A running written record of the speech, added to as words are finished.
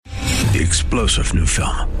the explosive new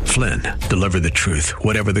film, Flynn, deliver the truth,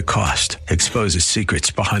 whatever the cost. Exposes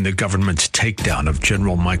secrets behind the government's takedown of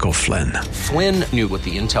General Michael Flynn. Flynn knew what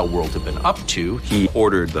the intel world had been up to. He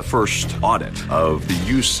ordered the first audit of the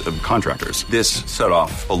use of contractors. This set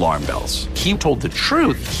off alarm bells. He told the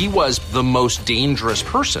truth. He was the most dangerous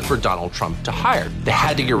person for Donald Trump to hire. They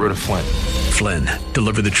had to get rid of Flynn. Flynn,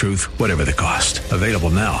 deliver the truth, whatever the cost. Available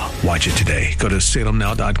now. Watch it today. Go to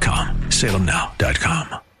salemnow.com.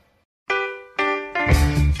 salemnow.com.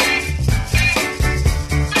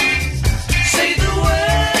 Say the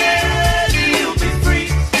word and you'll be free.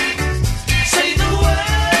 Say the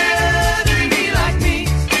word and be like me.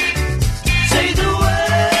 Say the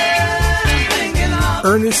word and bring it on.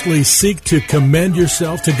 Earnestly seek to commend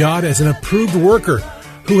yourself to God as an approved worker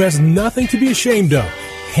who has nothing to be ashamed of,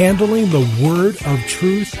 handling the word of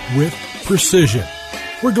truth with precision.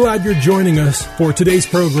 We're glad you're joining us for today's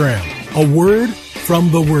program, A Word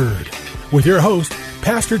from the Word, with your host,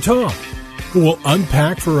 Pastor Tom, who will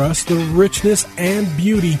unpack for us the richness and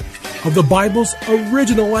beauty of the Bible's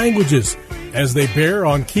original languages as they bear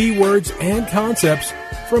on key words and concepts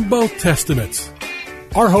from both Testaments.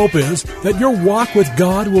 Our hope is that your walk with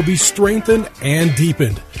God will be strengthened and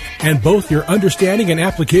deepened, and both your understanding and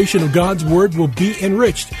application of God's Word will be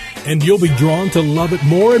enriched, and you'll be drawn to love it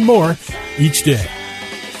more and more each day.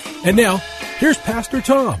 And now, here's Pastor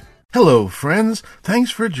Tom. Hello, friends.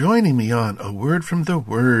 Thanks for joining me on A Word from the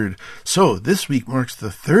Word. So, this week marks the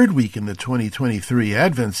third week in the 2023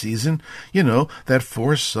 Advent season. You know, that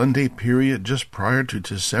 4-Sunday period just prior to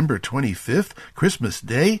December 25th, Christmas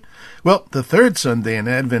Day. Well, the third Sunday in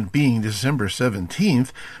Advent being December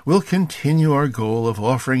 17th, we'll continue our goal of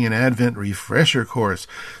offering an Advent refresher course.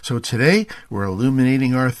 So today, we're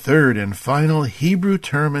illuminating our third and final Hebrew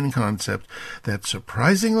term and concept that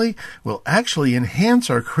surprisingly will actually enhance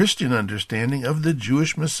our Christian understanding of the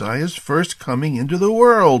Jewish Messiah's first coming into the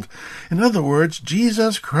world. In other words,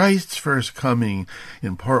 Jesus Christ's first coming.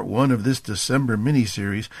 In part 1 of this December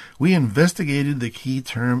mini-series, we investigated the key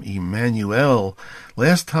term Emmanuel.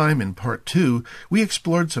 Last time, in part 2, we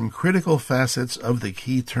explored some critical facets of the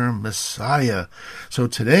key term Messiah. So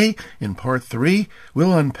today, in part 3,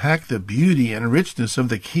 we'll unpack the beauty and richness of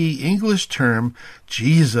the key English term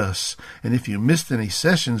Jesus. And if you missed any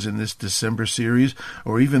sessions in this December series,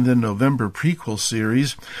 or even the November prequel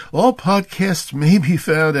series, all podcasts may be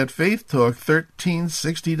found at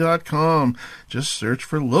faithtalk1360.com. Just search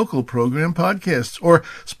for local program podcasts, or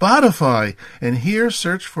Spotify, and here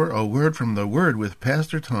search for A Word from the Word with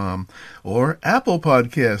Pastor Tom, or Apple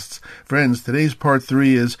Podcasts. Friends, today's part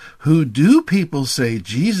 3 is Who Do People Say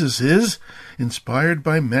Jesus Is? Inspired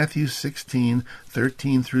by Matthew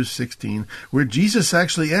 16:13 through 16, where Jesus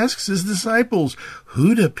actually asks his disciples,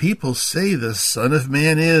 who do people say the Son of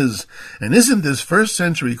Man is? And isn't this first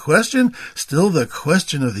century question still the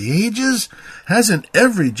question of the ages? Hasn't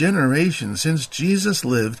every generation since Jesus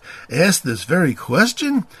lived asked this very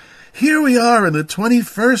question? Here we are in the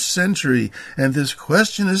 21st century, and this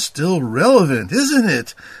question is still relevant, isn't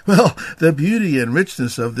it? Well, the beauty and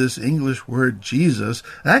richness of this English word Jesus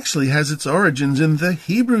actually has its origins in the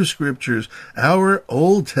Hebrew Scriptures, our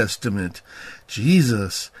Old Testament.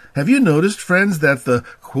 Jesus. Have you noticed, friends, that the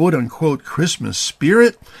quote-unquote Christmas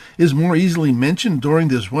spirit is more easily mentioned during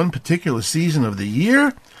this one particular season of the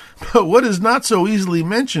year? But what is not so easily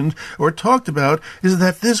mentioned or talked about is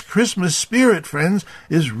that this Christmas spirit, friends,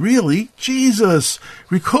 is really Jesus.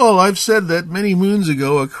 Recall, I've said that many moons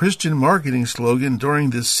ago a Christian marketing slogan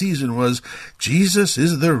during this season was, Jesus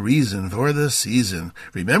is the reason for the season.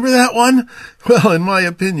 Remember that one? Well, in my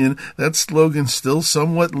opinion, that slogan's still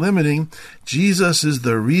somewhat limiting. Jesus is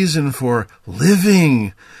the reason for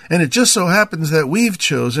living. And it just so happens that we've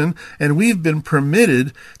chosen and we've been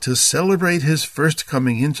permitted to celebrate his first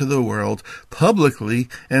coming into the world publicly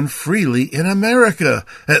and freely in America,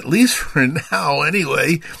 at least for now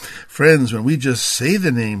anyway. Friends, when we just say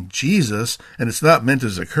the name Jesus, and it's not meant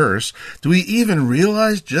as a curse, do we even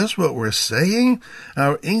realize just what we're saying?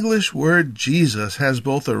 Our English word Jesus has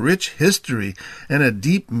both a rich history and a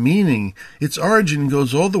deep meaning. Its origin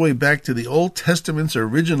goes all the way back to the Old Testament's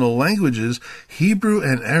original languages, Hebrew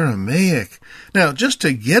and Aramaic. Now, just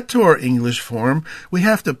to get to our English form, we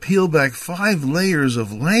have to peel back 5 layers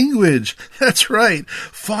of language. That's right,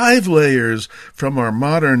 5 layers. From our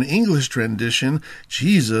modern English rendition,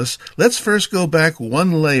 Jesus, Let's first go back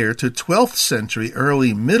one layer to 12th century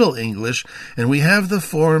early Middle English, and we have the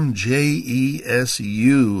form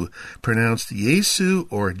Jesu, pronounced Jesu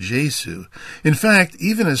or Jesu. In fact,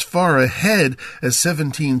 even as far ahead as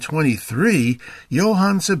 1723,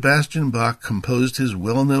 Johann Sebastian Bach composed his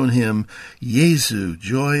well-known hymn, Jesu,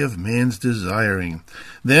 Joy of Man's Desiring.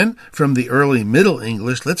 Then, from the early Middle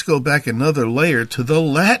English, let's go back another layer to the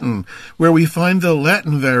Latin, where we find the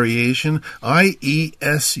Latin variation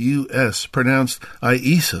Iesus, pronounced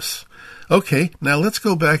Iesus. Okay, now let's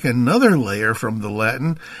go back another layer from the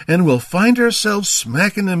Latin, and we'll find ourselves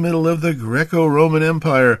smack in the middle of the Greco-Roman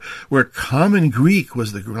Empire, where Common Greek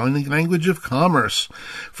was the language of commerce.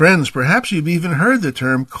 Friends, perhaps you've even heard the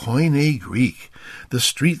term Koine Greek. The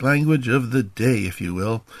street language of the day, if you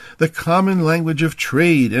will, the common language of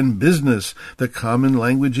trade and business, the common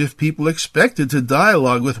language if people expected to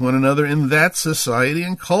dialogue with one another in that society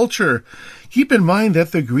and culture. Keep in mind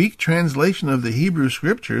that the Greek translation of the Hebrew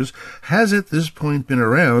Scriptures has at this point been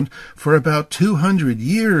around for about 200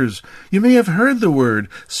 years. You may have heard the word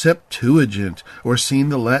Septuagint or seen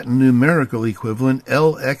the Latin numerical equivalent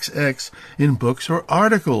LXX in books or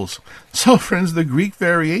articles. So, friends, the Greek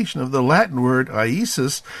variation of the Latin word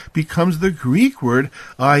Iesus becomes the Greek word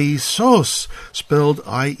Iesos, spelled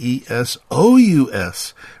Iesous.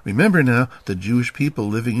 Remember now, the Jewish people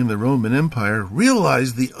living in the Roman Empire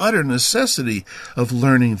realized the utter necessity of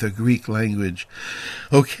learning the Greek language.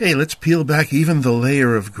 Okay, let's peel back even the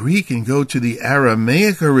layer of Greek and go to the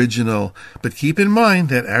Aramaic original. But keep in mind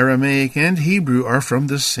that Aramaic and Hebrew are from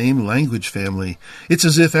the same language family. It's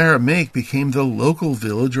as if Aramaic became the local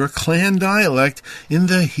village or clan dialect in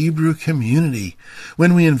the Hebrew community.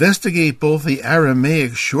 When we investigate both the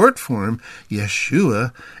Aramaic short form,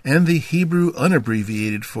 Yeshua, and the Hebrew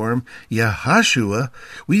unabbreviated form, Yahashua,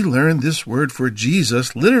 we learn this word for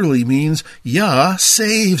Jesus literally means Yah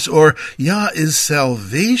saves, or Yah is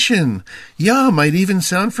salvation. Yah might even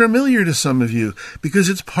sound familiar to some of you because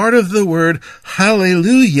it's part of the word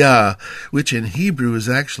hallelujah, which in Hebrew is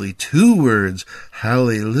actually two words,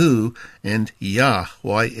 hallelu and Yah,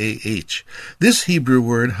 Y-A-H. This Hebrew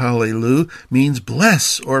word, hallelu, means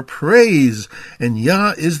bless or praise, and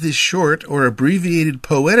Yah is the short or abbreviated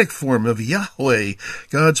poetic form of Yahweh,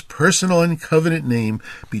 God's personal and covenant name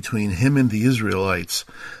between him and the Israelites.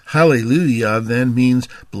 Hallelujah then means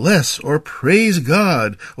bless or praise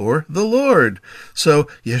God or the Lord. So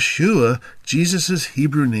Yeshua, Jesus'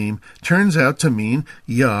 Hebrew name, turns out to mean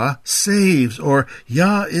Yah saves, or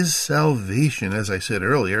Yah is salvation, as I said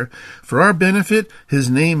earlier. For our benefit, his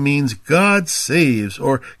name means God saves,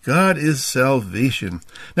 or God is salvation.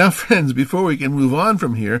 Now, friends, before we can move on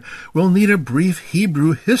from here, we'll need a brief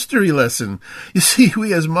Hebrew history lesson. You see,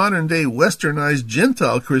 we as modern-day westernized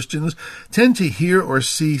Gentile Christians tend to hear or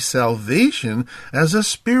see salvation as a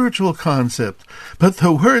spiritual concept, but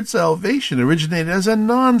the word salvation originated as a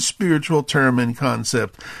non-spiritual term and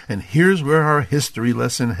concept, and here's where our history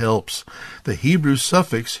lesson helps. The Hebrew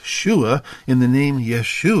suffix shua in the name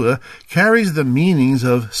Yeshua carries the meanings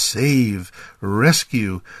of save,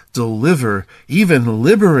 rescue, deliver, even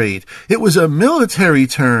liberate. It was a military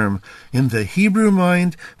term. In the Hebrew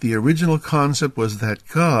mind, the original concept was that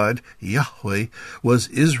God, Yahweh, was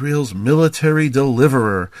Israel's military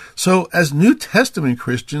deliverer. So, as New Testament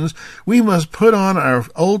Christians, we must put on our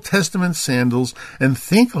Old Testament sandals and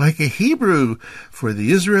think like a Hebrew. For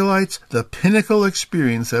the Israelites, the pinnacle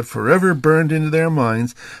experience that forever burned into their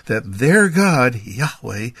minds, that their God,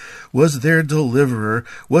 Yahweh, was their deliverer,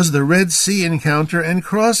 was the Red Sea encounter and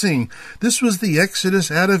crossing. This was the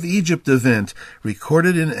Exodus out of Egypt event,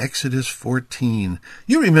 recorded in Exodus 14.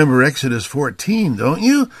 You remember Exodus 14, don't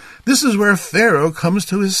you? This is where Pharaoh comes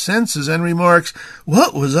to his senses and remarks,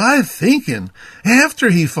 "What was I thinking?"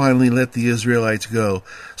 after he finally let the Israelites go.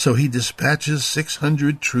 So he dispatches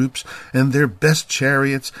 600 troops and their best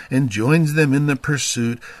chariots and joins them in the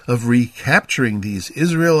pursuit of recapturing these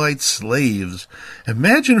Israelite slaves.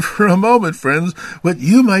 Imagine for a moment, friends, what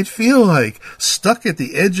you might feel like, stuck at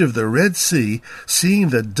the edge of the Red Sea, seeing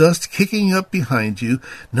the dust kicking up behind you,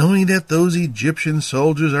 knowing that those Egyptian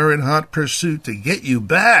soldiers are in hot pursuit to get you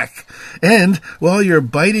back. And while you're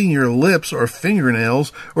biting your lips or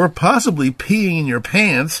fingernails, or possibly peeing in your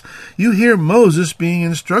pants, you hear Moses being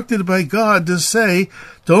instructed by God to say,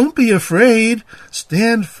 Don't be afraid.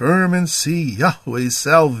 Stand firm and see Yahweh's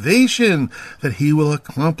salvation that he will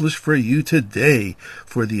accomplish for you today.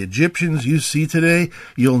 For the Egyptians you see today,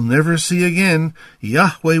 you'll never see again.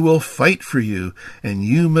 Yahweh will fight for you, and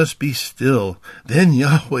you must be still. Then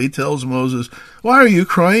Yahweh tells Moses, why are you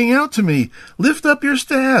crying out to me? Lift up your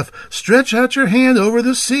staff, stretch out your hand over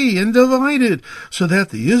the sea and divide it, so that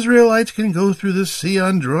the Israelites can go through the sea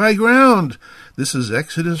on dry ground. This is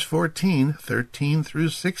Exodus 14:13 through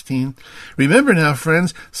 16. Remember now,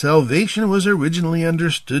 friends, salvation was originally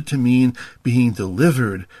understood to mean being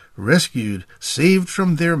delivered, rescued, saved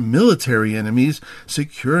from their military enemies,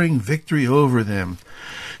 securing victory over them.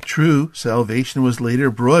 True, salvation was later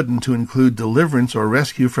broadened to include deliverance or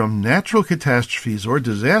rescue from natural catastrophes or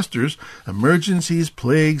disasters, emergencies,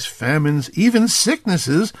 plagues, famines, even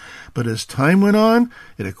sicknesses, but as time went on,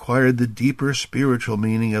 it acquired the deeper spiritual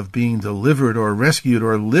meaning of being delivered or rescued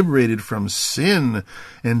or liberated from sin,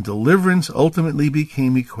 and deliverance ultimately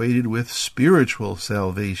became equated with spiritual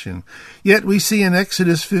salvation. Yet we see in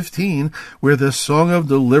Exodus 15, where the song of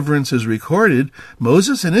deliverance is recorded,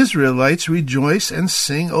 Moses and Israelites rejoice and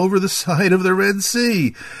sing over the side of the Red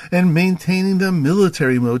Sea, and maintaining the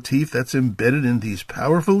military motif that's embedded in these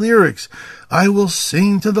powerful lyrics. I will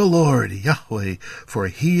sing to the Lord, Yahweh, for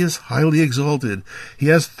he is highly exalted. He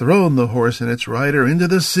has thrown the horse and its rider into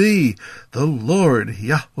the sea. The Lord,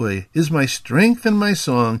 Yahweh, is my strength and my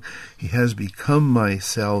song. He has become my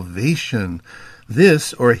salvation.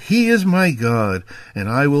 This, or he is my God, and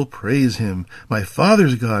I will praise him, my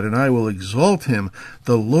father's God, and I will exalt him.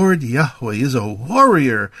 The Lord Yahweh is a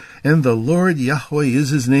warrior, and the Lord Yahweh is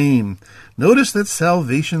his name. Notice that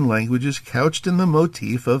salvation language is couched in the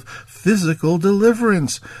motif of physical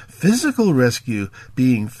deliverance, physical rescue,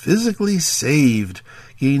 being physically saved,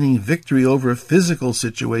 gaining victory over physical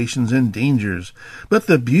situations and dangers. But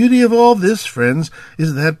the beauty of all this, friends,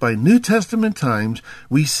 is that by New Testament times,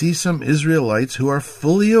 we see some Israelites who are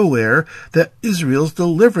fully aware that Israel's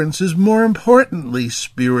deliverance is more importantly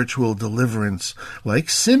spiritual deliverance. Like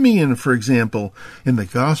Simeon, for example. In the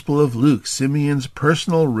Gospel of Luke, Simeon's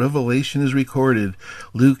personal revelation is recorded.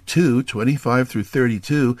 Luke 2:25 through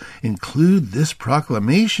 32 include this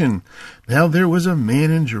proclamation. Now there was a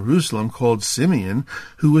man in Jerusalem called Simeon,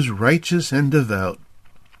 who was righteous and devout.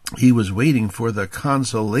 He was waiting for the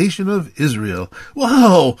consolation of Israel.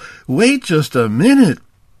 Whoa! Wait just a minute.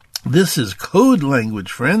 This is code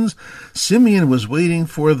language, friends. Simeon was waiting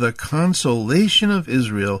for the consolation of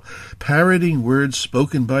Israel, parroting words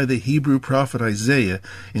spoken by the Hebrew prophet Isaiah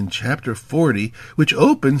in chapter 40, which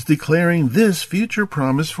opens declaring this future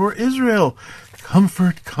promise for Israel.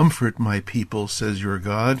 Comfort, comfort, my people, says your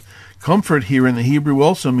God. Comfort here in the Hebrew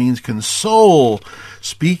also means console.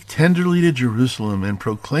 Speak tenderly to Jerusalem and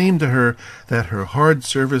proclaim to her that her hard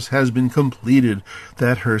service has been completed,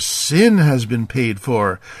 that her sin has been paid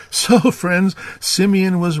for. So, friends,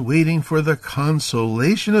 Simeon was waiting for the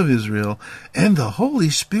consolation of Israel, and the Holy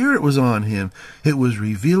Spirit was on him. It was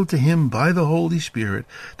revealed to him by the Holy Spirit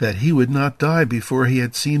that he would not die before he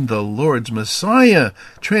had seen the Lord's Messiah.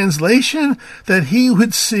 Translation, that he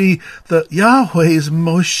would see the Yahweh's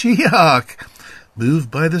Moshiach.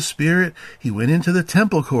 Moved by the Spirit, he went into the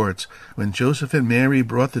temple courts. When Joseph and Mary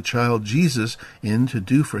brought the child Jesus in to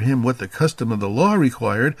do for him what the custom of the law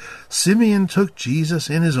required, Simeon took Jesus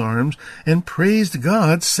in his arms and praised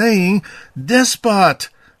God, saying, Despot!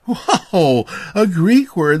 Whoa! A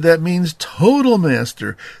Greek word that means total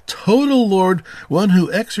master, total Lord, one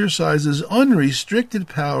who exercises unrestricted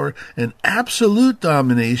power and absolute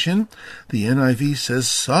domination. The NIV says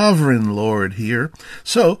sovereign Lord here.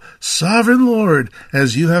 So, sovereign Lord,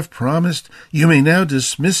 as you have promised, you may now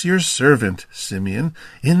dismiss your servant, Simeon,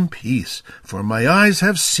 in peace, for my eyes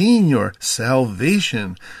have seen your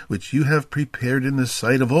salvation, which you have prepared in the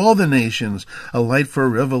sight of all the nations, a light for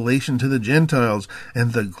revelation to the Gentiles,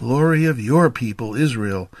 and the glory of your people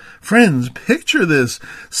Israel. Friends, picture this.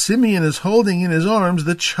 Simeon is holding in his arms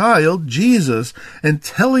the child Jesus and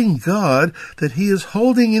telling God that he is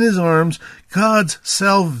holding in his arms God's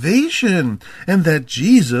salvation, and that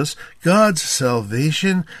Jesus, God's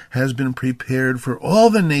salvation, has been prepared for all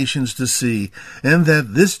the nations to see, and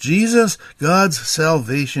that this Jesus, God's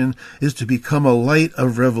salvation, is to become a light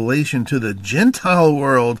of revelation to the Gentile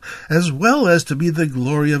world, as well as to be the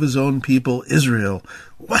glory of his own people, Israel.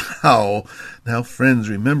 Wow! Now, friends,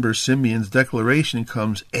 remember Simeon's declaration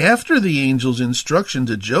comes after the angel's instruction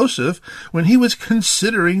to Joseph when he was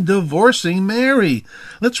considering divorcing Mary.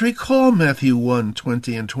 Let's recall Matthew Matthew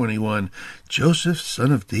 1:20 and 21. Joseph,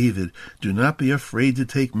 son of David, do not be afraid to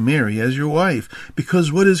take Mary as your wife,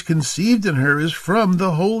 because what is conceived in her is from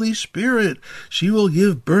the Holy Spirit. She will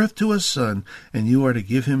give birth to a son, and you are to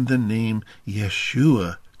give him the name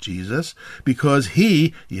Yeshua, Jesus, because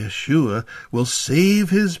he, Yeshua, will save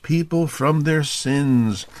his people from their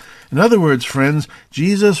sins. In other words, friends,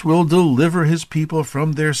 Jesus will deliver his people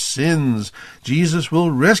from their sins. Jesus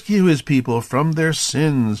will rescue his people from their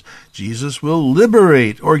sins. Jesus will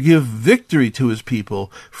liberate or give victory to his people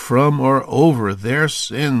from or over their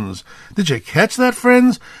sins. Did you catch that,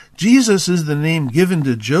 friends? Jesus is the name given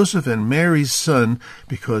to Joseph and Mary's son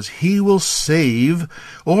because he will save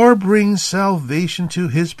or bring salvation to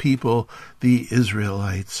his people, the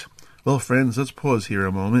Israelites. Well, friends, let's pause here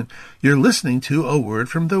a moment. You're listening to A Word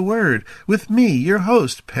from the Word with me, your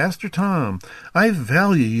host, Pastor Tom. I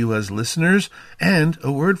value you as listeners, and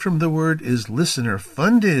A Word from the Word is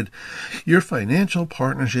listener-funded. Your financial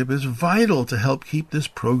partnership is vital to help keep this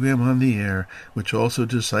program on the air, which also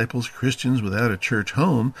disciples Christians without a church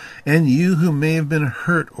home, and you who may have been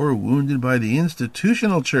hurt or wounded by the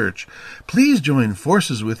institutional church. Please join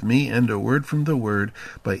forces with me and A Word from the Word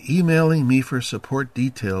by emailing me for support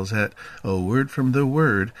details at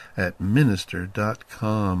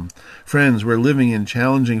awordfromtheword@minister.com. Friends, we're living in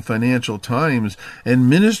challenging financial times, and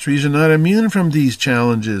ministries are not immune from these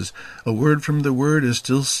challenges. A Word from the Word is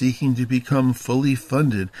still seeking to become fully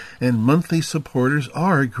funded, and monthly supporters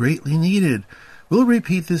are greatly needed. We'll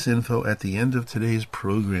repeat this info at the end of today's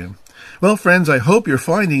program. Well, friends, I hope you're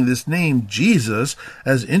finding this name, Jesus,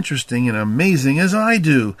 as interesting and amazing as I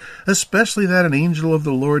do, especially that an angel of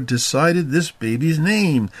the Lord decided this baby's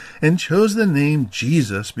name and chose the name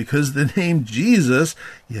Jesus because the name Jesus,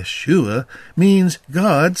 Yeshua, means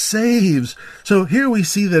God saves. So here we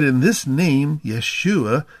see that in this name,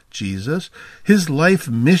 Yeshua, Jesus, his life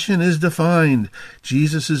mission is defined.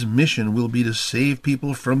 Jesus' mission will be to save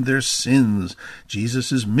people from their sins.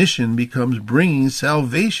 Jesus' mission becomes bringing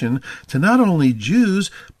salvation to not only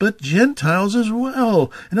Jews, but Gentiles as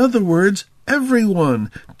well. In other words,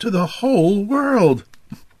 everyone, to the whole world.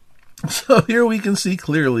 So here we can see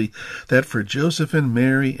clearly that for Joseph and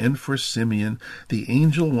Mary and for Simeon, the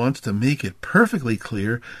angel wants to make it perfectly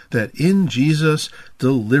clear that in Jesus,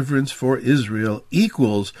 deliverance for Israel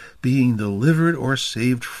equals being delivered or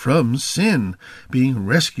saved from sin, being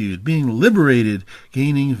rescued, being liberated,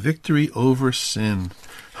 gaining victory over sin.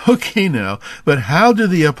 Okay now, but how do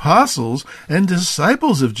the apostles and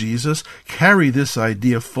disciples of Jesus carry this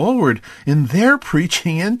idea forward in their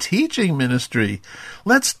preaching and teaching ministry?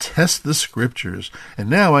 Let's test the scriptures, and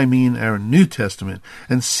now I mean our New Testament,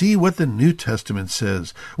 and see what the New Testament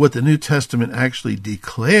says, what the New Testament actually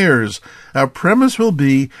declares. Our premise will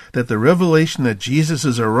be that the revelation that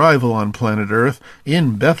Jesus' arrival on planet Earth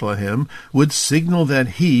in Bethlehem would signal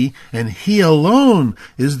that he, and he alone,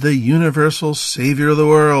 is the universal Savior of the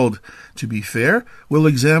world. To be fair, we'll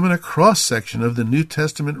examine a cross-section of the New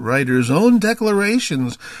Testament writer's own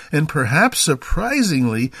declarations and perhaps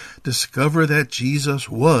surprisingly discover that Jesus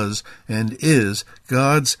was and is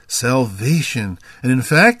God's salvation. And in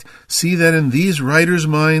fact, see that in these writers'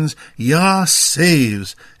 minds, Yah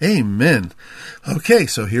saves. Amen. Okay,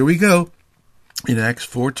 so here we go. In Acts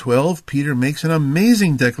 4:12, Peter makes an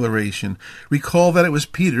amazing declaration. Recall that it was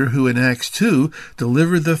Peter who, in Acts 2,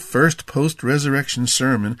 delivered the first post-resurrection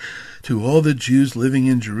sermon to all the Jews living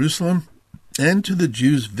in Jerusalem and to the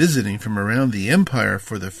Jews visiting from around the empire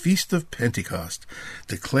for the Feast of Pentecost,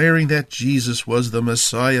 declaring that Jesus was the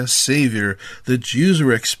Messiah Savior the Jews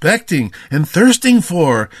were expecting and thirsting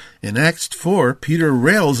for. In Acts 4, Peter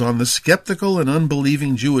rails on the skeptical and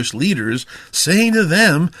unbelieving Jewish leaders, saying to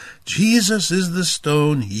them, Jesus is the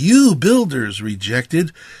stone you builders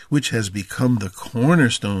rejected, which has become the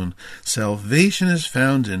cornerstone. Salvation is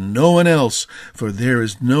found in no one else, for there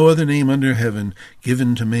is no other name under heaven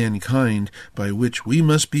given to mankind by which we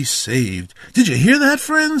must be saved. Did you hear that,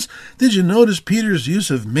 friends? Did you notice Peter's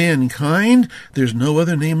use of mankind? There's no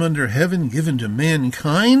other name under heaven given to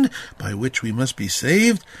mankind by which we must be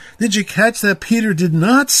saved. Did you catch that Peter did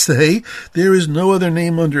not say, there is no other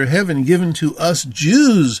name under heaven given to us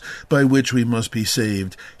Jews by which we must be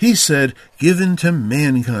saved? He said, given to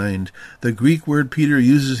mankind. The Greek word Peter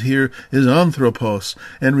uses here is anthropos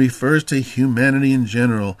and refers to humanity in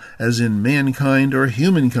general, as in mankind or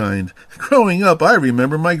humankind. Growing up, I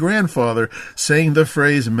remember my grandfather saying the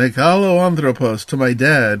phrase megalo anthropos to my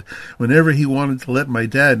dad whenever he wanted to let my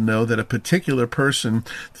dad know that a particular person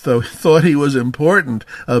thought he was important,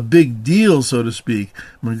 a big deal, so to speak.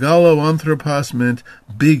 Megalo anthropos meant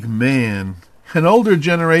big man. An older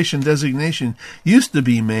generation designation used to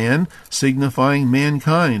be man, signifying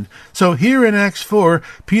mankind. So here in Acts 4,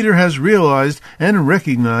 Peter has realized and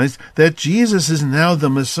recognized that Jesus is now the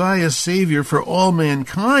Messiah Savior for all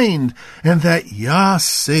mankind, and that Yah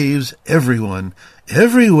saves everyone,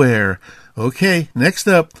 everywhere. Okay, next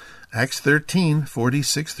up, Acts 13,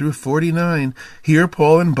 46 through 49. Here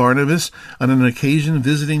Paul and Barnabas, on an occasion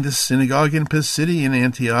visiting the synagogue in Pisidian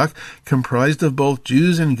Antioch, comprised of both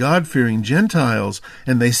Jews and God-fearing Gentiles,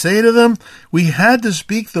 and they say to them, "We had to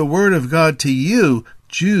speak the word of God to you,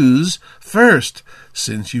 Jews, first.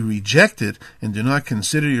 Since you reject it and do not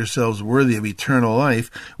consider yourselves worthy of eternal life,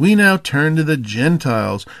 we now turn to the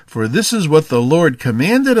Gentiles, for this is what the Lord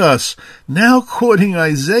commanded us." Now quoting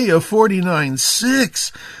Isaiah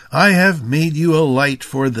 49:6, "I have made you a light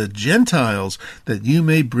for the Gentiles, that you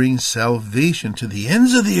may bring salvation to the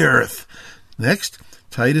ends of the earth." Next,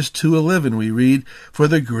 Titus 2:11 we read, "For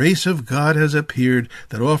the grace of God has appeared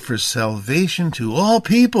that offers salvation to all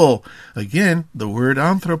people." Again, the word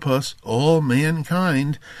anthropos, all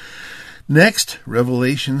mankind. Next,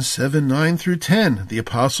 Revelation 7:9 through 10. The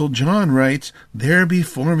Apostle John writes, "There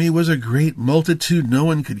before me was a great multitude no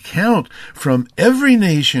one could count, from every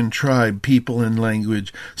nation, tribe, people, and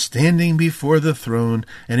language, standing before the throne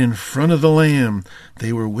and in front of the Lamb.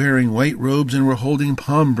 They were wearing white robes and were holding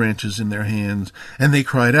palm branches in their hands. And they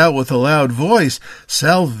cried out with a loud voice,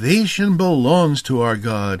 'Salvation belongs to our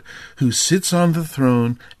God, who sits on the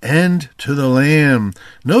throne, and to the Lamb.'"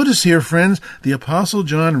 Notice here, friends, the Apostle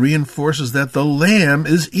John reinforces that the Lamb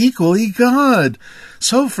is equally God.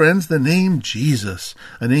 So, friends, the name Jesus,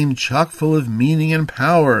 a name chock full of meaning and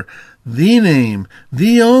power, the name,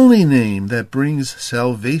 the only name that brings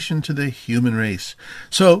salvation to the human race.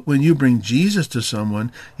 So, when you bring Jesus to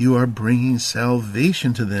someone, you are bringing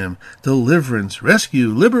salvation to them, deliverance,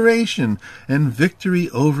 rescue, liberation, and victory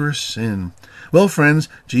over sin. Well, friends,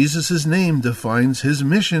 Jesus' name defines his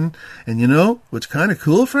mission. And you know what's kind of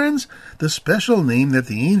cool, friends? The special name that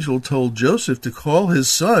the angel told Joseph to call his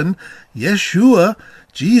son, Yeshua,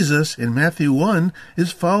 Jesus, in Matthew 1,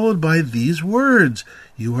 is followed by these words: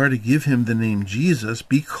 "You are to give him the name Jesus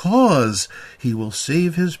because he will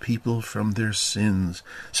save his people from their sins."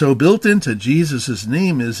 So built into Jesus'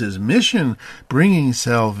 name is his mission, bringing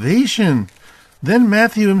salvation. Then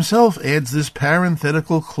Matthew himself adds this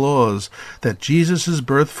parenthetical clause that Jesus'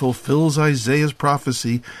 birth fulfills Isaiah's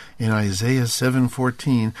prophecy in Isaiah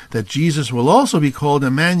 7:14, that Jesus will also be called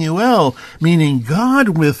Emmanuel, meaning God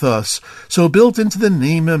with us. So built into the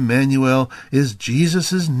name Emmanuel is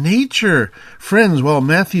Jesus' nature. Friends, while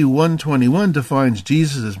Matthew 1:21 defines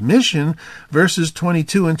Jesus' mission, verses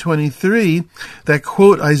 22 and 23 that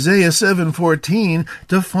quote Isaiah 7:14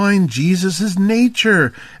 define Jesus'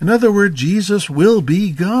 nature. In other words, Jesus will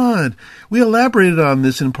be God. We elaborated on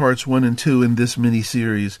this in parts 1 and 2 in this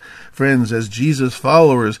mini-series. Friends, as Jesus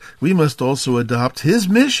followers, we must also adopt his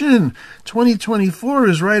mission. 2024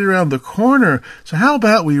 is right around the corner, so how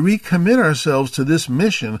about we recommit ourselves to this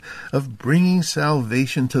mission of bringing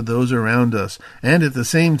salvation to those around us, and at the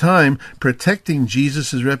same time protecting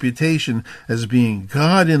Jesus' reputation as being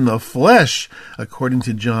God in the flesh, according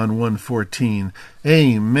to John 1:14.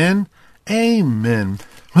 Amen. Amen.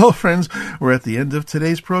 Well, friends, we're at the end of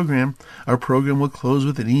today's program. Our program will close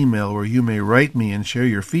with an email where you may write me and share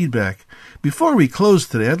your feedback. Before we close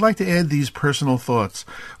today, I'd like to add these personal thoughts.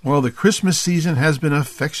 While the Christmas season has been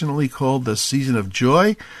affectionately called the season of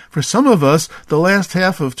joy, for some of us, the last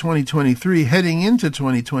half of 2023 heading into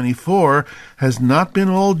 2024 has not been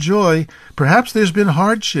all joy. Perhaps there's been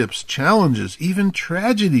hardships, challenges, even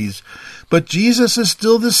tragedies. But Jesus is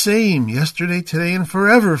still the same, yesterday, today, and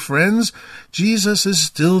forever, friends. Jesus is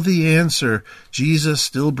still the answer. Jesus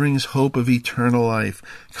still brings hope of eternal life.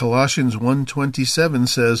 Colossians 1:27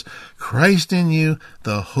 says, "Christ in you,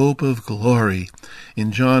 the hope of glory."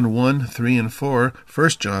 In John 1:3 and 4,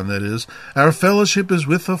 1 John that is, "Our fellowship is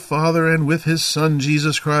with the Father and with his Son,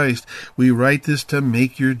 Jesus Christ. We write this to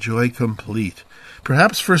make your joy complete."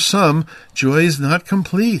 Perhaps for some, joy is not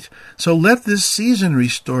complete. So let this season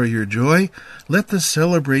restore your joy. Let the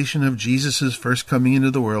celebration of Jesus' first coming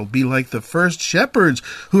into the world be like the first shepherds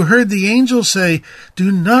who heard the angel say,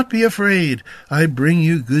 "Do not be afraid. I bring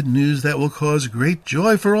you good news that will cause great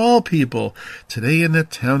joy for all people. Today in the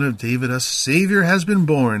town of David a Savior has been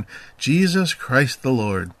born. Jesus Christ the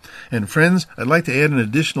Lord. And friends, I'd like to add an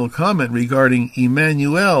additional comment regarding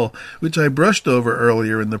Emmanuel, which I brushed over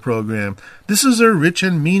earlier in the program. This is a rich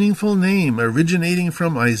and meaningful name originating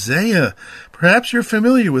from Isaiah. Perhaps you're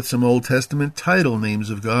familiar with some Old Testament title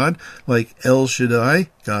names of God, like El Shaddai,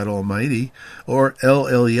 God Almighty, or El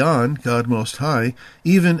Elyon, God Most High,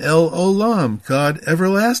 even El Olam, God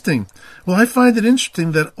Everlasting. Well, I find it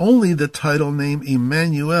interesting that only the title name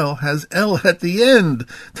Emmanuel has El at the end,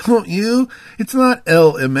 don't you? It's not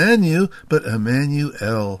El Emmanuel, but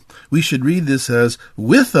Emmanuel. We should read this as,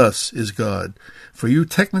 with us is God. For you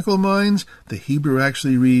technical minds, the Hebrew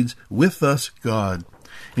actually reads, with us God.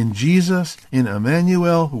 In Jesus, in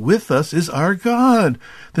Emmanuel, with us is our God.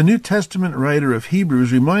 The New Testament writer of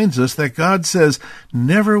Hebrews reminds us that God says,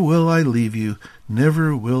 never will I leave you,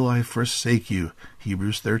 never will I forsake you.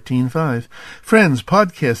 Hebrews 13:5. Friends,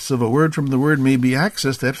 podcasts of A Word from the Word may be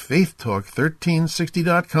accessed at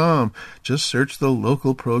faithtalk1360.com. Just search the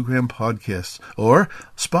local program podcasts, or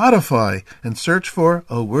Spotify and search for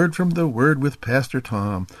A Word from the Word with Pastor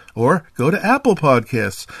Tom, or go to Apple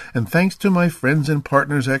Podcasts. And thanks to my friends and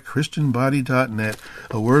partners at ChristianBody.net,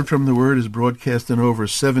 A Word from the Word is broadcast in over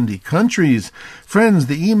 70 countries. Friends,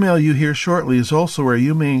 the email you hear shortly is also where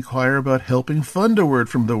you may inquire about helping fund A Word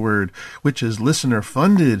from the Word, which is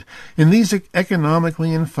listener-funded. In these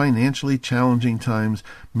economically and financially challenging times,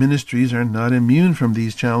 ministries are not immune from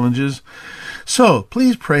these challenges. So,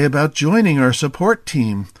 please pray about joining our support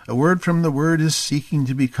team. A Word from the Word is seeking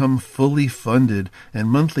to become fully funded, and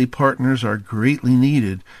monthly partners are greatly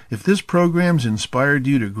needed. If this program's inspired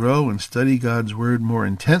you to grow and study God's Word more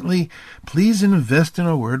intently, please invest in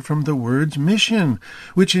A Word from the Word's mission,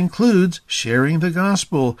 which includes sharing the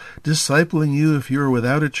gospel, discipling you if you're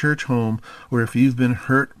without a church home, or if you've been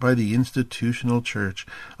hurt by the institutional church.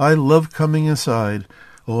 I love coming aside,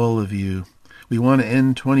 all of you. We want to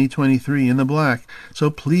end 2023 in the black, so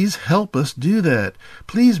please help us do that.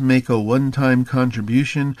 Please make a one-time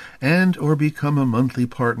contribution and or become a monthly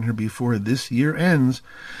partner before this year ends.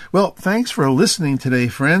 Well, thanks for listening today,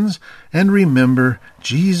 friends, and remember,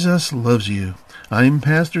 Jesus loves you. I'm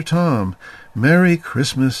Pastor Tom. Merry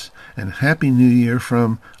Christmas and Happy New Year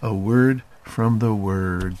from A Word from the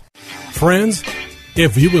Word. Friends,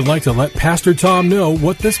 if you would like to let Pastor Tom know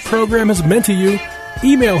what this program has meant to you,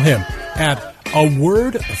 email him at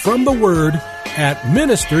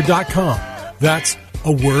awordfromtheword@minister.com. That's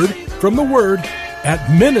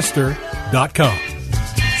awordfromtheword@minister.com.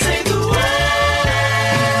 Say the word.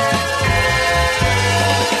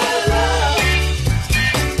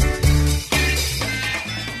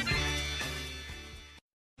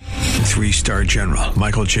 3-star General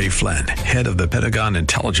Michael J. Flynn, head of the Pentagon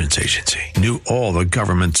Intelligence Agency, knew all the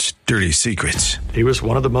government's dirty secrets. He was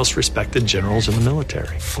one of the most respected generals in the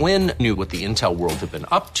military. Flynn knew what the intel world had been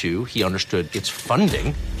up to. He understood its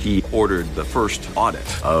funding. He ordered the first audit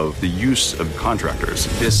of the use of contractors.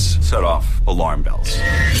 This set off alarm bells.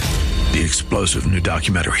 The explosive new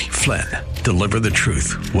documentary, Flynn, Deliver the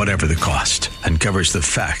Truth, Whatever the Cost, uncovers the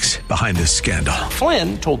facts behind this scandal.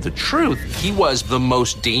 Flynn told the truth. He was the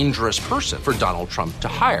most dangerous person for Donald Trump to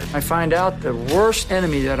hire. I find out the worst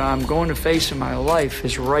enemy that I'm going to face in my life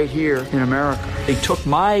is right here in America. They took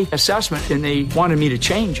my assessment and they wanted me to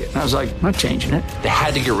change it. And I was like, I'm not changing it. They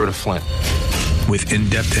had to get rid of Flynn. With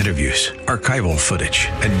in-depth interviews, archival footage,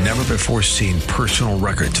 and never-before-seen personal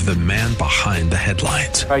records of the man behind the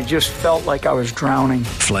headlines. I just felt like I was drowning.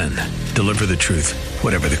 Flynn, Deliver the Truth,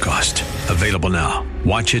 Whatever the Cost. Available now.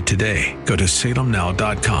 Watch it today. Go to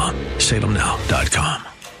salemnow.com. salemnow.com.